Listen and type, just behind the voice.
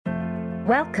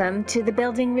Welcome to the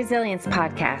Building Resilience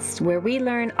podcast, where we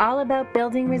learn all about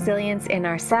building resilience in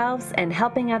ourselves and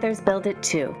helping others build it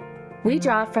too. We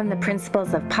draw from the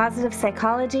principles of positive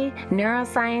psychology,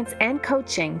 neuroscience, and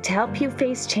coaching to help you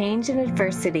face change and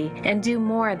adversity and do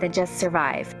more than just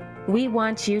survive. We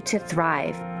want you to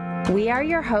thrive. We are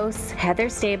your hosts, Heather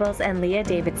Stables and Leah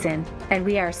Davidson, and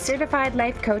we are certified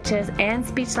life coaches and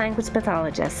speech-language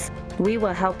pathologists. We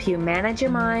will help you manage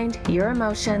your mind, your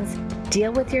emotions,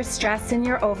 deal with your stress and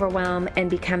your overwhelm, and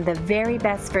become the very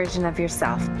best version of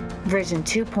yourself, version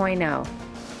 2.0.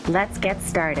 Let's get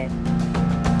started.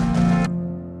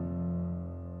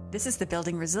 This is the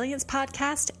Building Resilience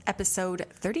Podcast, episode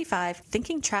 35,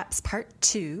 Thinking Traps Part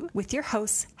 2, with your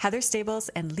hosts, Heather Stables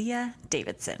and Leah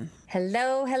Davidson.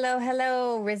 Hello, hello,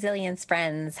 hello, resilience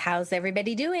friends. How's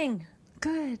everybody doing?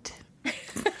 Good.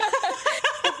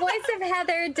 The voice of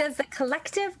Heather does the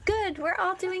collective good. We're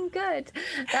all doing good.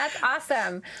 That's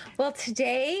awesome. Well,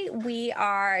 today we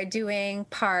are doing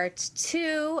part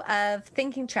 2 of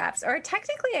Thinking Traps, or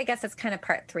technically, I guess it's kind of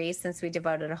part 3 since we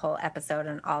devoted a whole episode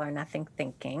on all or nothing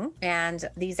thinking. And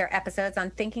these are episodes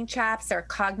on thinking traps or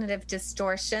cognitive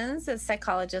distortions, as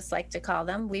psychologists like to call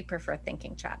them. We prefer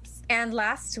thinking traps. And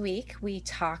last week we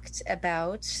talked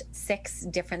about 6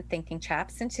 different thinking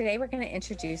traps, and today we're going to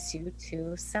introduce you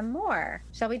to some more.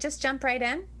 Shall we just jump right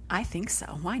in? I think so.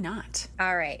 Why not?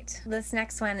 All right. This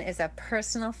next one is a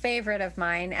personal favorite of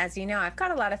mine. As you know, I've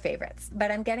got a lot of favorites, but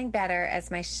I'm getting better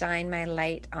as I shine my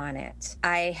light on it.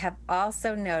 I have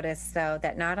also noticed, though,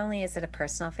 that not only is it a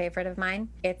personal favorite of mine,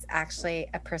 it's actually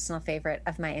a personal favorite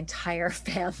of my entire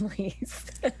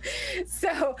family's.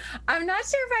 So I'm not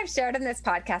sure if I've shared in this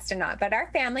podcast or not, but our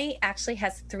family actually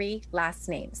has 3 last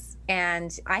names.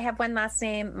 And I have one last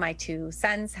name. My 2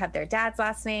 sons have their dad's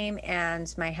last name,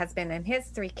 and my husband and his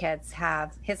 3 kids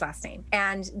have his last name.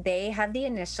 And they have the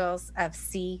initials of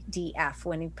CDF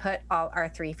when we put all our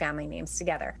 3 family names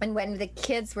together. And when the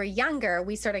kids were younger,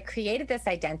 we sort of created this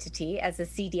identity as a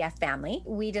CDF family.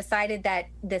 We decided that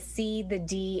the C, the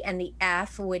D, and the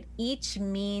F would each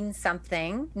mean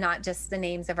something, not just the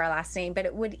names of our last name, but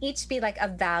it would each be like a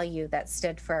value that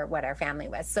stood for what our family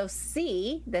was. So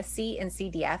C, the C in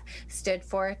CDF, stood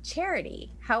for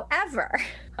charity. However,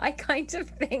 I kind of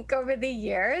think over the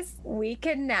years, we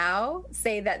can now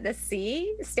say that the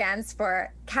C stands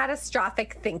for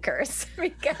catastrophic thinkers,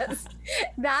 because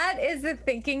that is the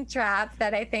thinking trap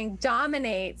that I think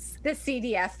dominates the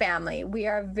CDF family. We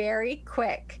are very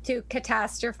quick to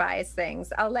catastrophize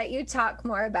things. I'll let you talk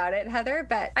more about it, Heather,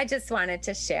 but I just wanted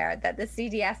to share that the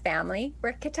CDF family,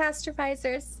 we're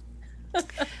catastrophizers.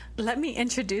 Let me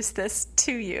introduce this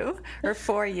to you or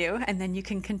for you, and then you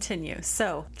can continue.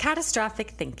 So,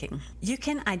 catastrophic thinking. You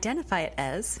can identify it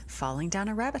as falling down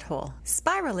a rabbit hole,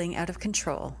 spiraling out of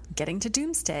control, getting to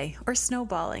doomsday, or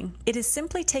snowballing. It is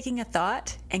simply taking a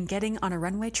thought and getting on a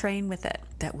runaway train with it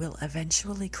that will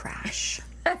eventually crash.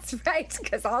 That's right,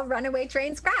 because all runaway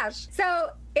trains crash. So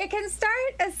it can start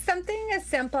as something as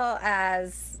simple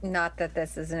as, not that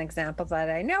this is an example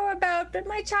that I know about, but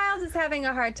my child is having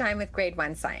a hard time with grade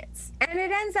 1 science. And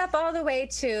it ends up all the way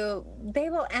to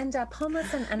they will end up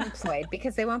homeless and unemployed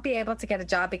because they won't be able to get a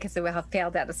job because they will have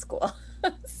failed out of school.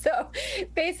 So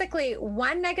basically,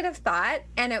 one negative thought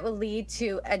and it will lead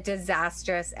to a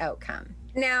disastrous outcome.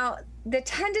 Now, the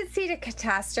tendency to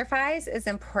catastrophize is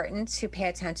important to pay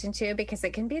attention to because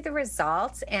it can be the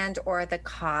result and or the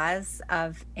cause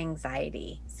of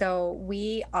anxiety. So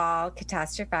we all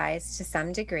catastrophize to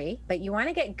some degree, but you want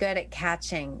to get good at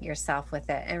catching yourself with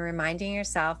it and reminding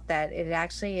yourself that it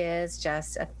actually is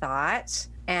just a thought.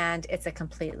 And it's a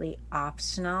completely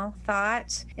optional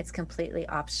thought. It's completely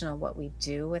optional what we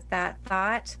do with that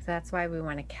thought. So that's why we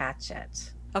want to catch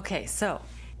it. Okay, so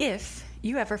if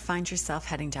you ever find yourself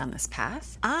heading down this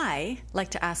path, I like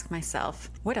to ask myself,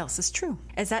 what else is true?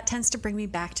 As that tends to bring me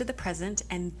back to the present,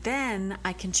 and then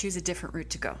I can choose a different route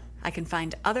to go. I can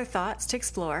find other thoughts to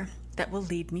explore that will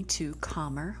lead me to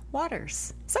calmer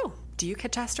waters. So, do you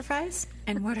catastrophize?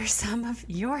 And what are some of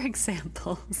your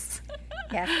examples?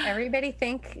 Yes, everybody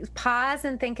pause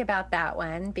and think about that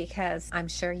one because I'm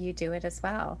sure you do it as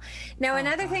well. Now,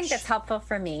 another thing that's helpful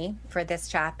for me for this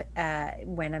trap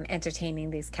when I'm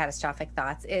entertaining these catastrophic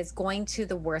thoughts is going to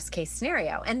the worst case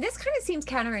scenario. And this kind of seems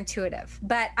counterintuitive,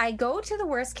 but I go to the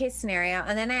worst case scenario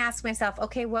and then I ask myself,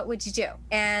 okay, what would you do?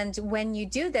 And when you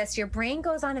do this, your brain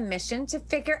goes on a mission to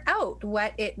figure out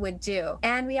what it would do.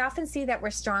 And we often see that we're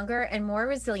stronger and more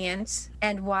resilient.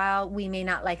 And while we may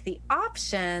not like the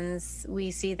options, we we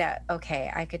see that,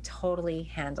 okay, I could totally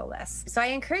handle this. So I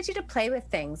encourage you to play with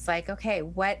things like, okay,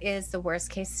 what is the worst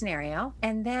case scenario?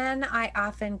 And then I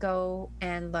often go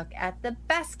and look at the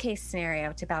best case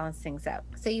scenario to balance things out.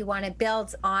 So you want to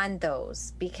build on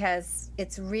those, because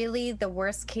it's really the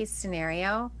worst case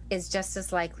scenario is just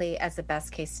as likely as the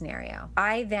best case scenario.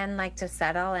 I then like to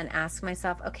settle and ask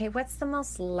myself, okay, what's the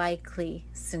most likely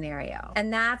scenario?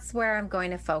 And that's where I'm going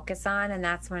to focus on, and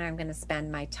that's when I'm going to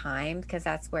spend my time, because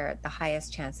that's where the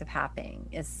highest chance of happening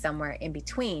is somewhere in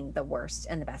between the worst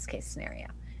and the best case scenario.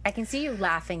 I can see you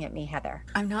laughing at me, Heather.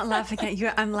 I'm not laughing at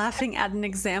you. I'm laughing at an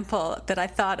example that I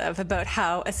thought of about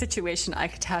how a situation I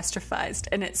catastrophized,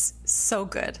 and it's so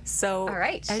good. So, all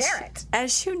right, share it.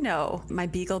 As you know, my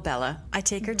beagle Bella, I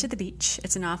take her to the beach.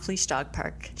 It's an off-leash dog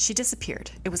park. She disappeared.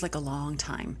 It was like a long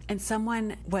time. And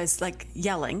someone was like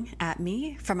yelling at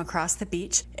me from across the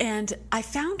beach. And I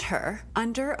found her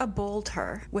under a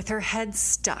boulder with her head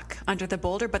stuck under the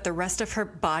boulder, but the rest of her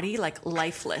body like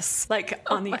lifeless, like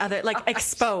on the other, like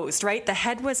exposed. Right? The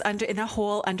head was in a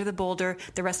hole under the boulder.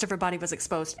 The rest of her body was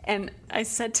exposed. And I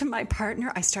said to my partner,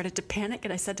 I started to panic,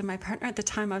 and I said to my partner at the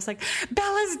time, I was like,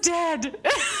 Bella's dead.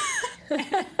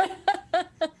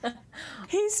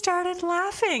 He started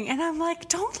laughing, and I'm like,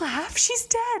 don't laugh, she's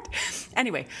dead.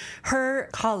 Anyway, her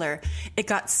collar, it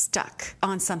got stuck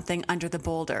on something under the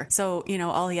boulder. So,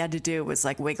 all he had to do was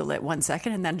like wiggle it 1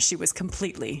 second, and then she was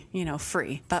completely,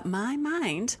 free. But my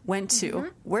mind went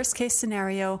to worst case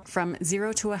scenario from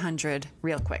 0 to 100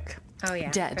 real quick. Oh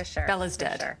yeah, dead. For sure. Bella's for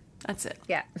dead. Sure. That's it.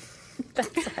 Yeah.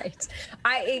 That's right.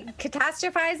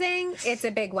 Catastrophizing, it's a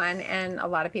big one, and a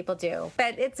lot of people do.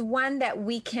 But it's one that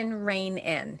we can rein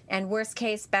in. And worst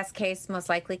case, best case, most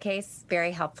likely case,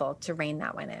 very helpful to rein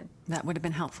that one in. That would have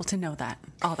been helpful to know that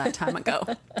all that time ago.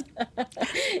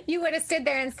 You would have stood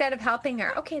there instead of helping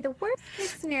her. Okay, the worst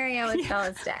case scenario is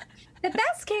Bella's dead. The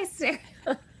best case scenario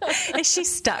is she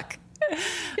stuck.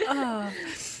 Oh.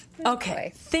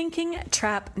 Okay, thinking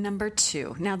trap number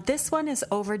 2. Now, this one is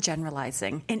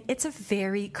overgeneralizing, and it's a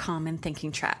very common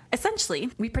thinking trap.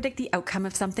 Essentially, we predict the outcome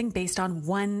of something based on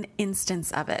one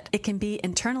instance of it. It can be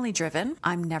internally driven,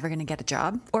 I'm never going to get a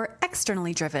job, or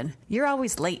externally driven, you're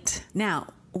always late. Now,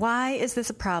 why is this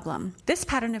a problem? This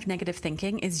pattern of negative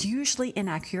thinking is usually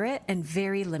inaccurate and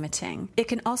very limiting. It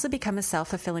can also become a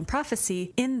self-fulfilling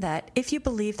prophecy in that if you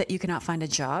believe that you cannot find a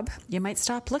job, you might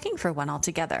stop looking for one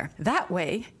altogether. That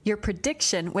way, your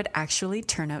prediction would actually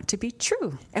turn out to be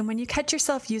true. And when you catch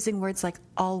yourself using words like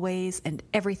always and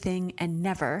everything and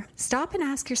never, stop and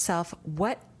ask yourself,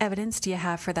 what evidence do you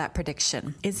have for that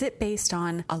prediction? Is it based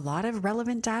on a lot of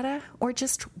relevant data or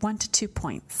just 1 to 2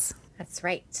 points? That's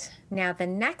right. Now, the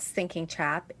next thinking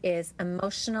trap is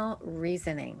emotional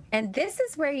reasoning. And this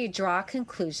is where you draw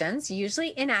conclusions,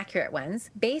 usually inaccurate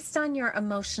ones, based on your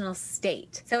emotional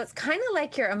state. So it's kind of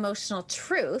like your emotional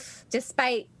truth,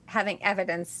 despite having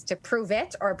evidence to prove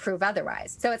it or prove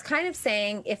otherwise. So it's kind of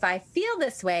saying, if I feel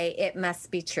this way, it must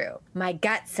be true. My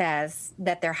gut says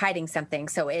that they're hiding something,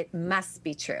 so it must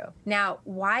be true. Now,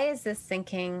 why is this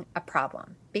thinking a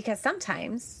problem? Because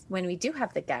sometimes when we do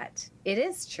have the gut, it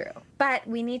is true. But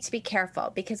we need to be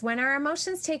careful, because when our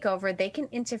emotions take over, they can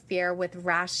interfere with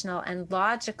rational and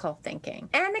logical thinking.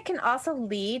 And it can also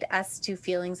lead us to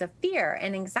feelings of fear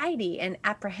and anxiety and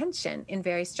apprehension in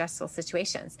very stressful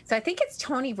situations. So I think it's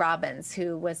Tony Robbins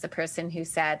who was the person who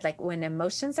said, like, when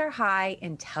emotions are high,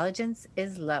 intelligence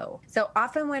is low. So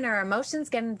often when our emotions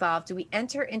get involved, we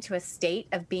enter into a state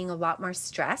of being a lot more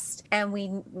stressed,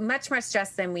 and much more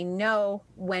stressed than we know.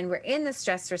 When we're in the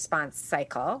stress response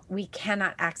cycle, we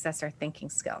cannot access our thinking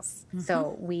skills.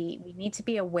 So we need to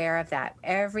be aware of that.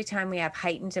 Every time we have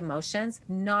heightened emotions,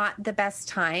 not the best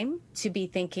time to be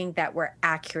thinking that we're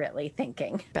accurately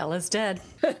thinking. Bella's dead.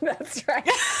 That's right.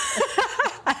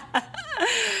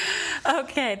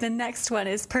 Okay, the next one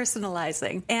is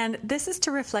personalizing. And this is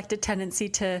to reflect a tendency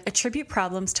to attribute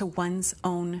problems to one's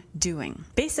own doing.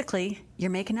 Basically,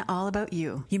 you're making it all about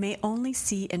you. You may only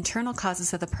see internal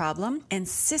causes of the problem and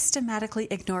systematically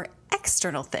ignore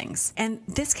external things. And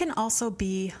this can also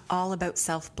be all about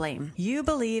self-blame. You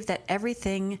believe that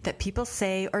everything that people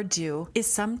say or do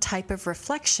is some type of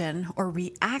reflection or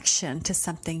reaction to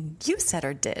something you said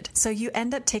or did. So you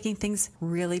end up taking things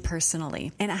really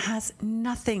personally, and it has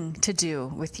nothing to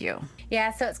do with you.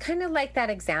 Yeah, so it's kind of like that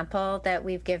example that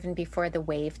we've given before, the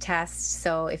wave test.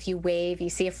 So if you wave, you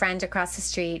see a friend across the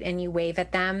street and you wave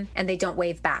at them and they don't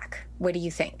wave back. What do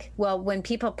you think? Well, when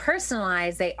people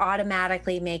personalize, they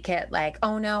automatically make it it like,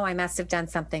 oh no, I must have done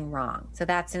something wrong. So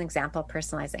that's an example of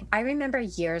personalizing. I remember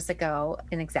years ago,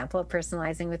 an example of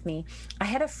personalizing with me, I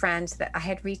had a friend that I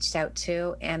had reached out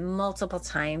to, and multiple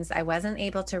times I wasn't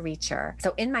able to reach her.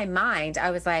 So in my mind,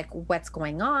 I was like, what's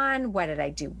going on? What did I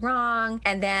do wrong?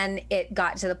 And then it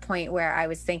got to the point where I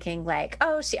was thinking like,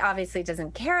 oh, she obviously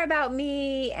doesn't care about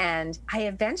me. And I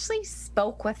eventually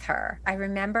spoke with her. I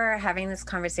remember having this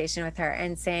conversation with her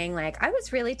and saying like, I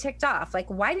was really ticked off. Like,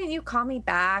 why didn't you call me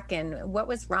back? And what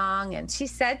was wrong? And she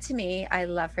said to me, I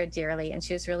love her dearly. And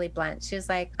she was really blunt. She was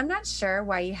like, I'm not sure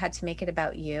why you had to make it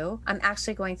about you. I'm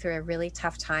actually going through a really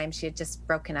tough time. She had just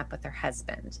broken up with her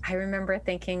husband. I remember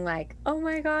thinking like, oh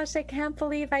my gosh, I can't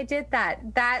believe I did that.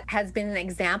 That has been an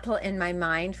example in my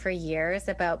mind for years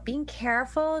about being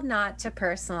careful not to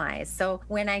personalize. So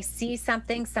when I see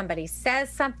something, somebody says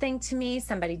something to me,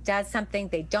 somebody does something,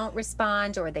 they don't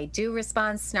respond, or they do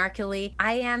respond snarkily,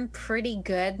 I am pretty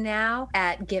good now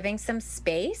at giving some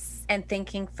space and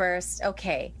thinking first,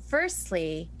 okay,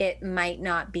 firstly, it might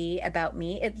not be about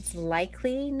me. It's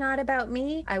likely not about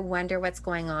me. I wonder what's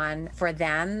going on for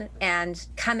them. And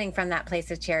coming from that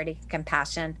place of charity,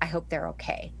 compassion, I hope they're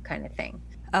okay, kind of thing.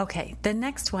 Okay, the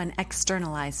next one,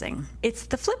 externalizing. It's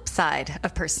the flip side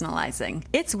of personalizing.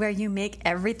 It's where you make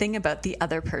everything about the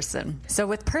other person. So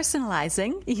with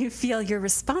personalizing, you feel you're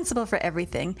responsible for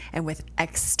everything, and with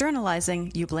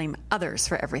externalizing, you blame others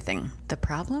for everything. The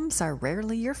problems are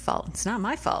rarely your fault. It's not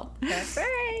my fault. That's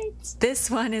right.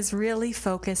 This one is really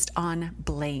focused on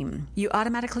blame. You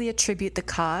automatically attribute the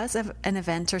cause of an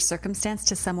event or circumstance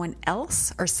to someone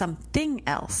else or something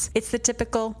else. It's the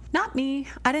typical, not me,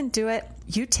 I didn't do it.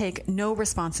 You take no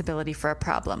responsibility for a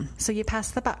problem, so you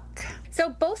pass the buck. So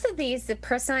both of these, the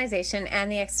personalization and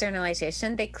the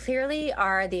externalization, they clearly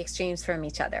are the extremes from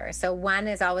each other. So one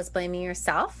is always blaming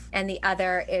yourself and the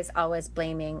other is always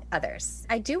blaming others.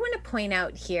 I do want to point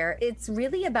out here, it's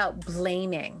really about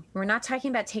blaming. We're not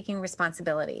talking about taking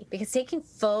responsibility, because taking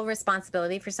full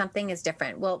responsibility for something is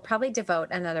different. We'll probably devote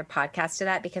another podcast to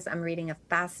that because I'm reading a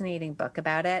fascinating book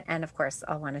about it. And of course,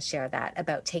 I'll want to share that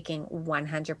about taking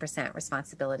 100%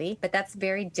 responsibility, but that's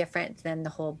very different than the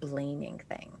whole blaming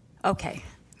thing. Okay.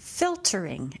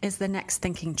 Filtering is the next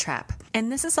thinking trap.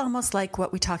 And this is almost like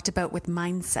what we talked about with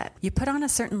mindset. You put on a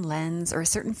certain lens or a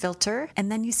certain filter,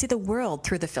 and then you see the world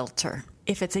through the filter.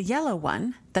 If it's a yellow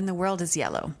one, then the world is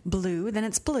yellow. Blue, then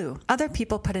it's blue. Other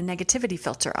people put a negativity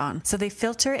filter on, so they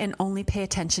filter and only pay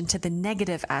attention to the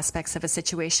negative aspects of a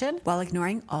situation while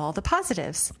ignoring all the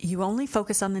positives. You only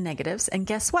focus on the negatives, and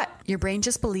guess what? Your brain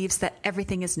just believes that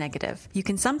everything is negative. You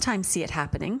can sometimes see it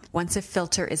happening. Once a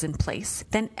filter is in place,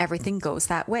 then everything goes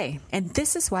that way. And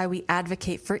this is why we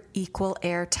advocate for equal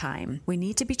airtime. We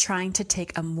need to be trying to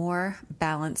take a more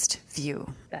balanced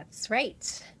view. That's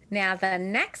right. Now, the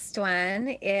next one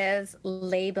is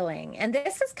labeling. And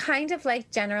this is kind of like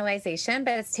generalization,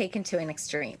 but it's taken to an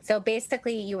extreme. So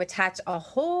basically, you attach a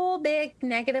whole big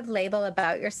negative label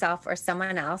about yourself or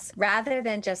someone else rather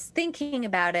than just thinking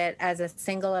about it as a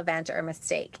single event or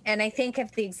mistake. And I think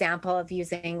of the example of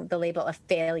using the label of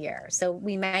failure. So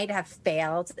we might have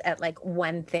failed at like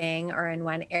one thing or in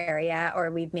one area,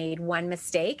 or we've made one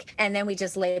mistake, and then we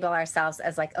just label ourselves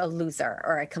as like a loser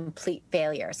or a complete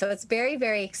failure. So it's very,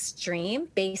 very extreme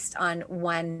based on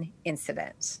one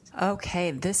incident. Okay,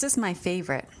 this is my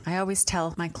favorite. I always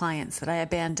tell my clients that I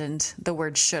abandoned the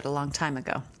word should a long time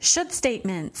ago. Should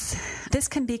statements. This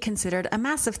can be considered a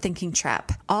massive thinking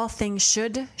trap. All things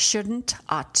should, shouldn't,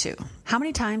 ought to. How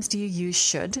many times do you use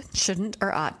should, shouldn't,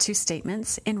 or ought to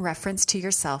statements in reference to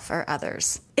yourself or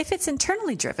others? If it's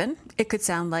internally driven, it could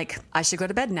sound like, I should go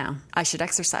to bed now. I should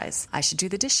exercise. I should do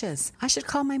the dishes. I should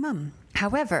call my mom.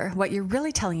 However, what you're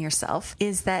really telling yourself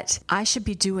is that I should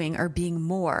be doing or being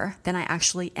more than I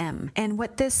actually am. And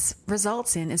what this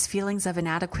results in is feelings of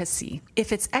inadequacy.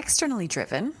 If it's externally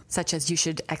driven, such as you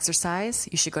should exercise,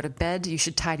 you should go to bed, you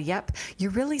should tidy up,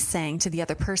 you're really saying to the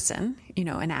other person,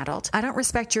 an adult, I don't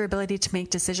respect your ability to make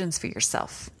decisions for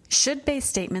yourself. Should-based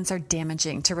statements are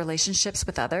damaging to relationships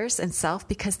with others and self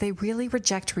because they really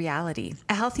reject reality.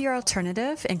 A healthier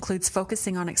alternative includes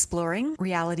focusing on exploring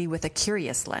reality with a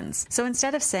curious lens. So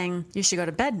instead of saying, you should go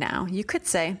to bed now, you could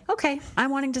say, okay,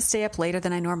 I'm wanting to stay up later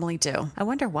than I normally do. I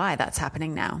wonder why that's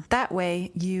happening now. That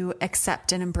way, you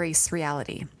accept and embrace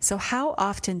reality. So how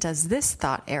often does this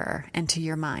thought error enter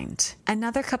your mind?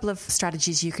 Another couple of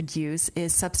strategies you could use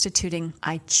is substituting,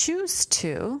 I choose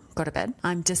to go to bed.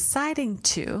 I'm deciding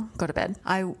to go to bed.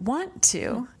 I want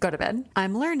to go to bed.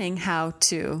 I'm learning how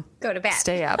to go to bed.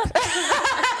 Stay up.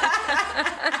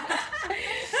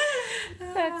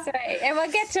 That's That's right. And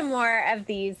we'll get to more of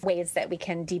these ways that we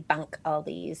can debunk all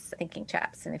these thinking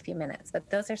traps in a few minutes. But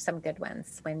those are some good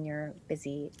ones when you're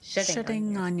busy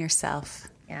shitting on yourself.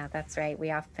 Yeah, that's right.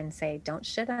 We often say, don't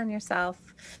shit on yourself.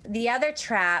 The other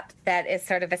trap that is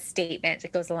sort of a statement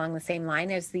that goes along the same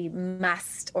line is the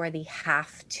must or the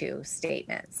have to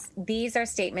statements. These are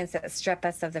statements that strip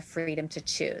us of the freedom to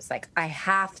choose. Like, I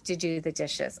have to do the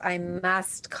dishes. I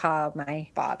must call my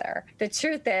father. The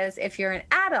truth is, if you're an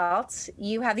adult,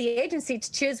 you have the agency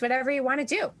to choose whatever you want to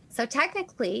do. So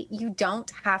technically, you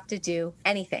don't have to do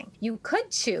anything. You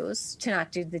could choose to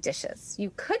not do the dishes.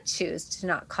 You could choose to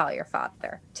not call your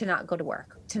father, to not go to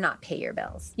work, to not pay your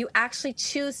bills. You actually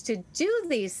choose to do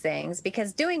these things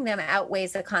because doing them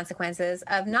outweighs the consequences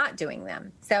of not doing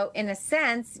them. So in a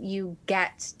sense, you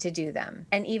get to do them.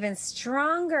 An even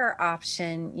stronger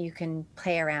option you can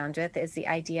play around with is the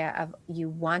idea of you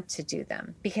want to do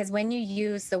them. Because when you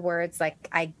use the words like,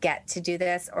 I get to do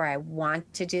this, or I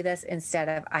want to do this, instead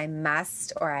of I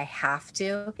must or I have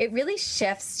to, it really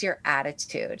shifts your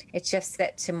attitude. It shifts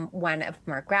it to one of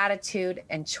more gratitude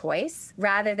and choice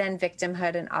rather than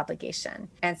victimhood and obligation.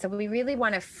 And so we really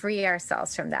want to free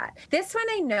ourselves from that. This one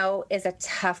I know is a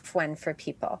tough one for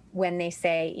people when they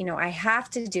say, you know, I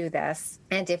have to do this.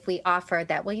 And if we offer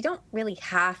that, well, you don't really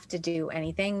have to do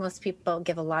anything, most people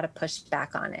give a lot of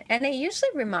pushback on it. And I usually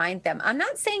remind them, I'm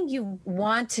not saying you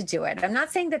want to do it. I'm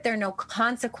not saying that there are no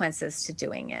consequences to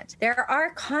doing it. There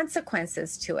are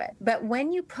consequences to it. But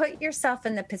when you put yourself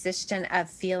in the position of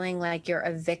feeling like you're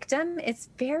a victim, it's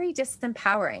very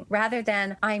disempowering rather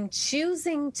than I'm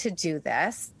choosing to do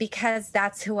this because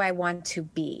that's who I want to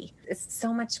be. It's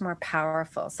so much more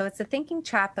powerful. So it's a thinking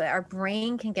trap that our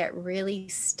brain can get really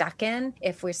stuck in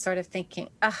if we're sort of thinking,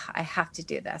 I have to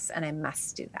do this and I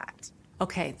must do that.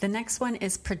 Okay, the next one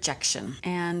is projection.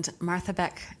 And Martha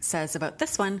Beck says about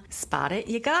this one, spot it,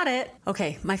 you got it.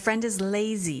 Okay, my friend is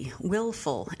lazy,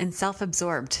 willful, and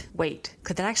self-absorbed. Wait,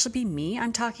 could that actually be me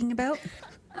I'm talking about?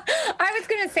 I was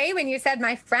going to say when you said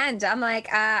my friend, I'm like,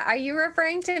 are you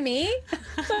referring to me?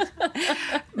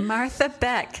 Martha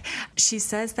Beck, she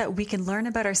says that we can learn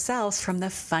about ourselves from the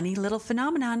funny little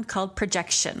phenomenon called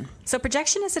projection. So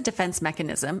projection is a defense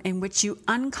mechanism in which you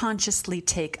unconsciously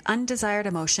take undesired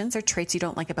emotions or traits you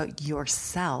don't like about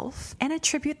yourself and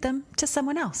attribute them to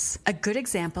someone else. A good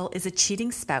example is a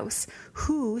cheating spouse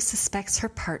who suspects her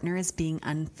partner is being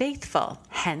unfaithful.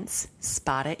 Hence,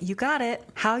 spot it, you got it.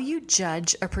 How you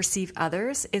judge or perceive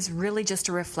others is really just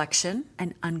a reflection,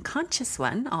 an unconscious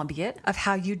one, albeit, of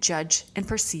how you judge and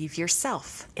perceive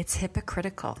yourself. It's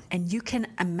hypocritical, and you can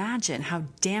imagine how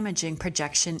damaging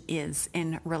projection is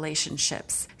in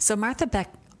relationships. So Martha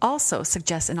Beck also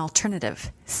suggests an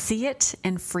alternative. See it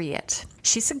and free it.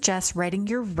 She suggests writing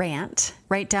your rant.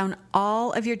 Write down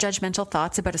all of your judgmental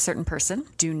thoughts about a certain person.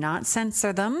 Do not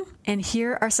censor them. And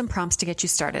here are some prompts to get you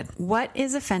started. What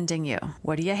is offending you?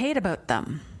 What do you hate about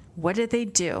them? What do they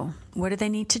do? What do they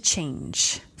need to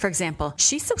change? For example,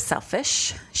 she's so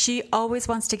selfish. She always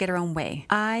wants to get her own way.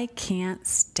 I can't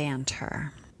stand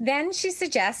her. Then she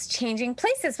suggests changing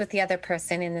places with the other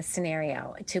person in the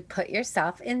scenario to put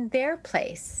yourself in their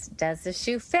place. Does the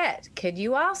shoe fit? Could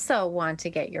you also want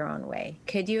to get your own way?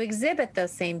 Could you exhibit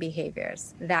those same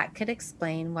behaviors? That could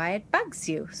explain why it bugs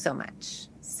you so much.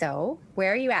 So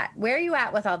where are you at? Where are you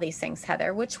at with all these things,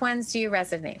 Heather? Which ones do you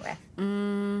resonate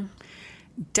with?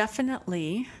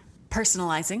 Definitely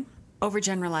personalizing,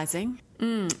 overgeneralizing,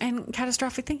 and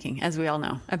catastrophic thinking, as we all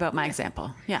know about my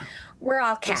example. Yeah. We're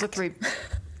all cat. Those are three.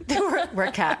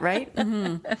 We're cat, right?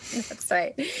 Mm-hmm. That's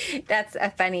right. That's a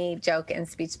funny joke in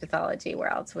speech pathology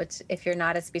world, which if you're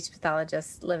not a speech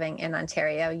pathologist living in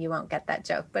Ontario, you won't get that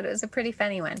joke, but it was a pretty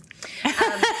funny one.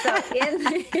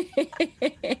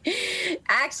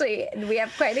 Actually, we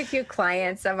have quite a few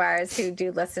clients of ours who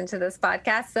do listen to this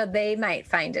podcast, so they might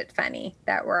find it funny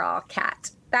that we're all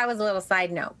cat. That was a little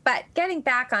side note. But getting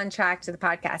back on track to the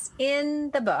podcast,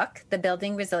 in the book, The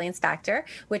Building Resilience Factor,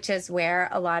 which is where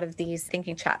a lot of these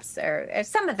thinking traps or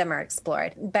some of them are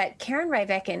explored. But Karen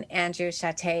Ryvick and Andrew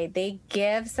Chate, they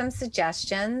give some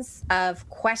suggestions of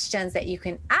questions that you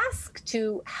can ask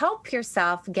to help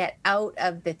yourself get out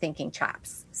of the thinking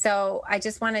traps. So I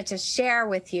just wanted to share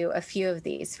with you a few of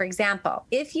these. For example,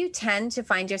 if you tend to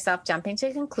find yourself jumping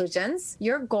to conclusions,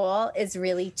 your goal is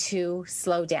really to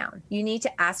slow down. You need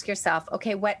to ask yourself,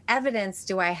 okay, what evidence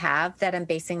do I have that I'm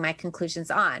basing my conclusions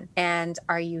on? And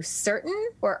are you certain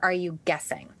or are you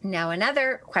guessing? Now,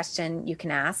 another question you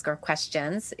can ask or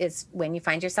questions is when you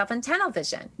find yourself in tunnel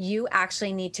vision, you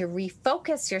actually need to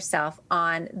refocus yourself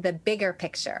on the bigger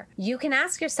picture. picture. You can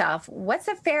ask yourself, what's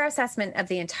a fair assessment of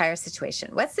the entire situation?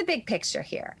 What's the big picture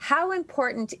here? How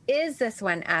important is this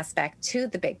one aspect to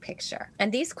the big picture?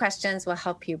 And these questions will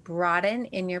help you broaden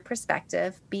in your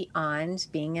perspective beyond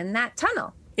being in that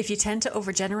tunnel. If you tend to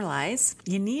overgeneralize,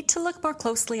 you need to look more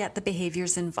closely at the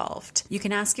behaviors involved. You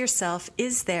can ask yourself,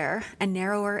 is there a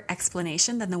narrower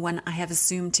explanation than the one I have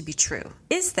assumed to be true?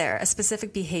 Is there a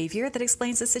specific behavior that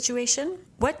explains the situation?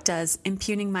 What does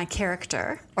impugning my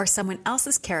character or someone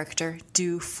else's character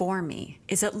do for me?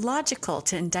 Is it logical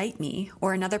to indict me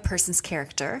or another person's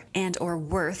character and or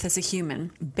worth as a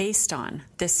human based on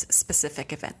this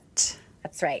specific event?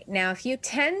 That's right. Now, if you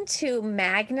tend to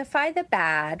magnify the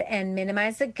bad and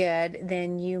minimize the good,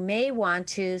 then you may want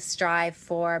to strive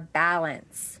for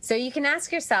balance. So you can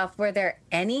ask yourself, were there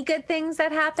any good things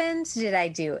that happened? Did I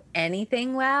do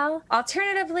anything well?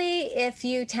 Alternatively, if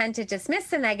you tend to dismiss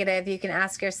the negative, you can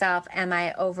ask yourself, am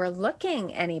I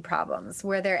overlooking any problems?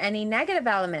 Were there any negative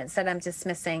elements that I'm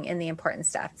dismissing in the important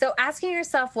stuff? So asking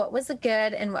yourself what was the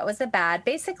good and what was the bad,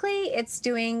 basically it's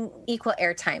doing equal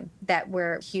airtime that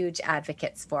we're huge advocates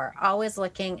for. Always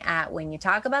looking at when you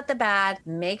talk about the bad,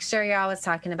 make sure you're always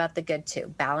talking about the good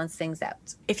too. Balance things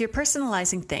out. If you're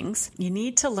personalizing things, you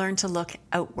need to learn to look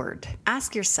outward.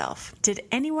 Ask yourself, did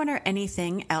anyone or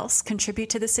anything else contribute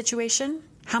to the situation?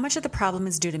 How much of the problem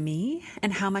is due to me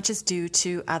and how much is due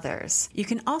to others? You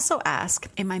can also ask,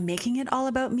 am I making it all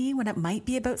about me when it might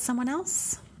be about someone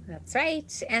else? That's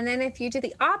right. And then if you do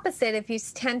the opposite, if you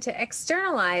tend to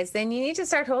externalize, then you need to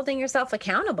start holding yourself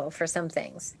accountable for some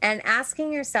things and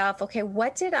asking yourself, okay,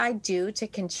 what did I do to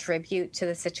contribute to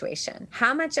the situation?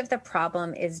 How much of the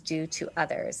problem is due to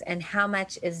others and how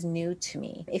much is new to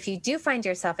me? If you do find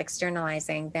yourself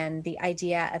externalizing, then the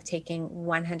idea of taking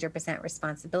 100%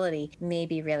 responsibility may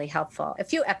be really helpful. A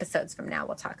few episodes from now,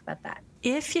 we'll talk about that.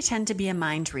 If you tend to be a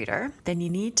mind reader, then you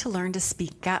need to learn to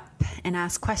speak up and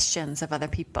ask questions of other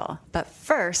people. But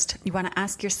first, you want to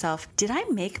ask yourself, did I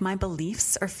make my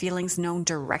beliefs or feelings known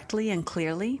directly and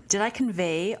clearly? Did I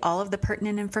convey all of the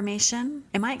pertinent information?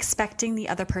 Am I expecting the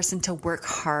other person to work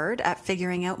hard at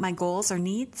figuring out my goals or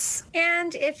needs?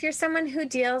 And if you're someone who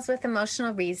deals with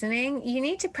emotional reasoning, you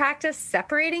need to practice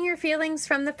separating your feelings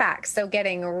from the facts. So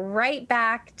getting right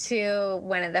back to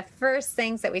one of the first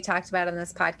things that we talked about on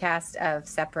this podcast of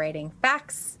separating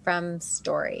facts from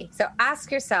story. So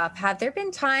ask yourself, have there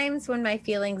been times when my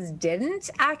feelings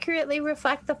didn't accurately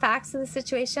reflect the facts of the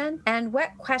situation? And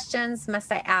what questions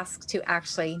must I ask to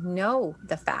actually know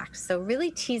the facts? So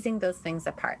really teasing those things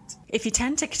apart. If you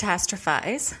tend to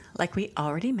catastrophize, like we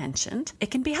already mentioned,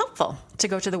 it can be helpful to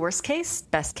go to the worst case,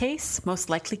 best case, most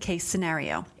likely case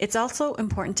scenario. It's also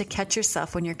important to catch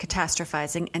yourself when you're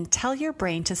catastrophizing and tell your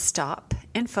brain to stop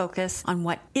and focus on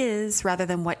what is rather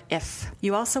than what if.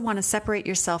 You also want to separate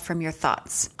yourself from your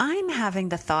thoughts. I'm having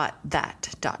the thought that ...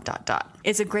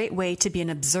 It's a great way to be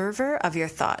an observer of your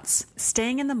thoughts.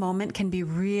 Staying in the moment can be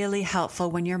really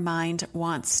helpful when your mind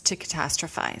wants to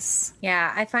catastrophize.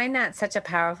 Yeah, I find that such a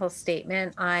powerful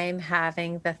statement. I'm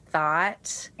having the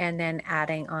thought and then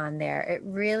adding on there. It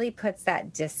really puts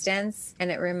that distance and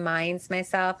it reminds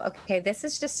myself, okay, this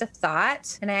is just a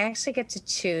thought and I actually get to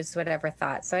choose whatever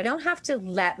thought. So I don't have to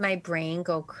let my brain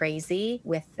go crazy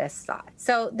with this thought.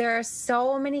 So there are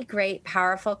so many great,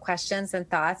 powerful questions and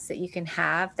thoughts that you can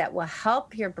have that will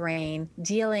help your brain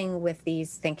dealing with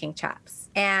these thinking traps.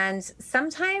 And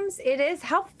sometimes it is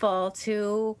helpful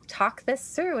to talk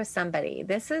this through with somebody.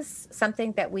 This is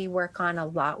something that we work on a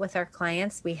lot with our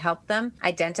clients. We help them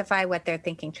identify what their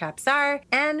thinking traps are,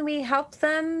 and we help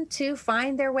them to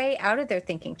find their way out of their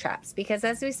thinking traps. Because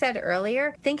as we said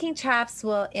earlier, thinking traps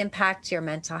will impact your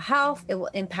mental health, it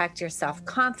will impact your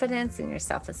self-confidence and your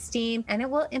self-esteem, and it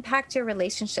will impact your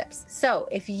relationships. So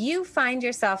if you find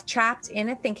yourself trapped in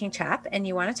a thinking trap and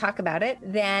you want to talk about it,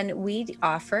 then we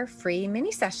offer free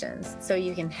mini sessions. So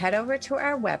you can head over to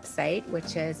our website,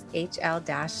 which is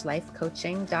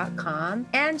hl-lifecoaching.com,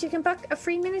 and you can book a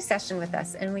free mini session with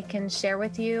us and we can share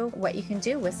with you what you can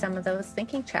do with some of those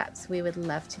thinking traps. We would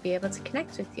love to be able to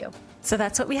connect with you. So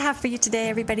that's what we have for you today,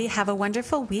 everybody. Have a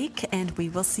wonderful week and we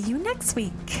will see you next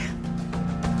week.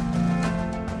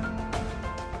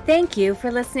 Thank you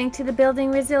for listening to the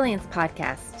Building Resilience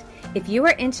podcast. If you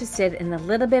are interested in a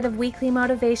little bit of weekly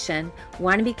motivation,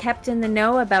 want to be kept in the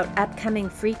know about upcoming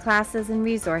free classes and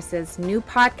resources, new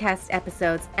podcast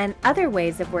episodes, and other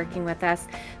ways of working with us,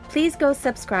 please go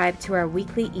subscribe to our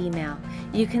weekly email.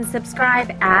 You can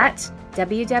subscribe at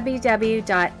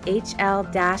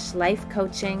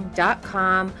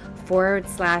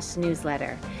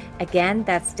www.hl-lifecoaching.com/newsletter. Again,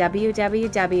 that's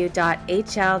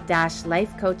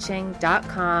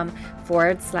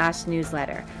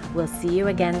www.hl-lifecoaching.com/newsletter. We'll see you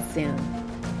again soon.